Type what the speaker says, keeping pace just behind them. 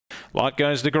Light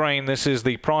goes to green. This is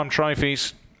the Prime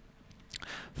Trophies.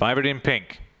 Favourite in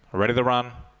pink. Ready to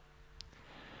run.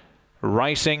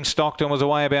 Racing, Stockton was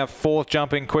away about fourth,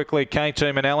 jumping quickly.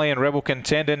 K2 Manelli and Rebel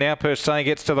Contender. Now Per Se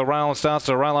gets to the rail and starts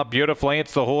to rail up beautifully.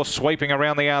 It's the horse sweeping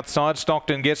around the outside.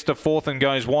 Stockton gets to fourth and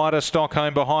goes wider.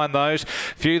 Stockholm behind those.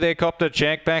 Few there copped a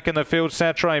check. Back in the field,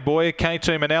 Satre Boy,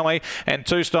 K2 Manelli and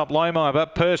Two Stop Lomar.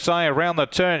 But Per Se around the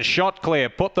turn, shot clear,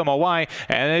 put them away,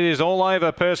 and it is all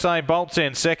over. Per Se bolts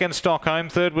in. Second, Stockholm.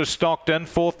 Third was Stockton.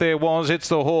 Fourth there was It's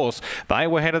the Horse. They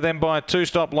were ahead of them by Two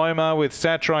Stop Lomar with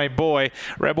Satre Boy.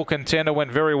 Rebel Contender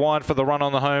went very wide for the run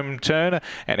on the home turn,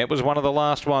 and it was one of the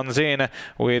last ones in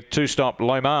with Two Stop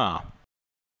Lomar.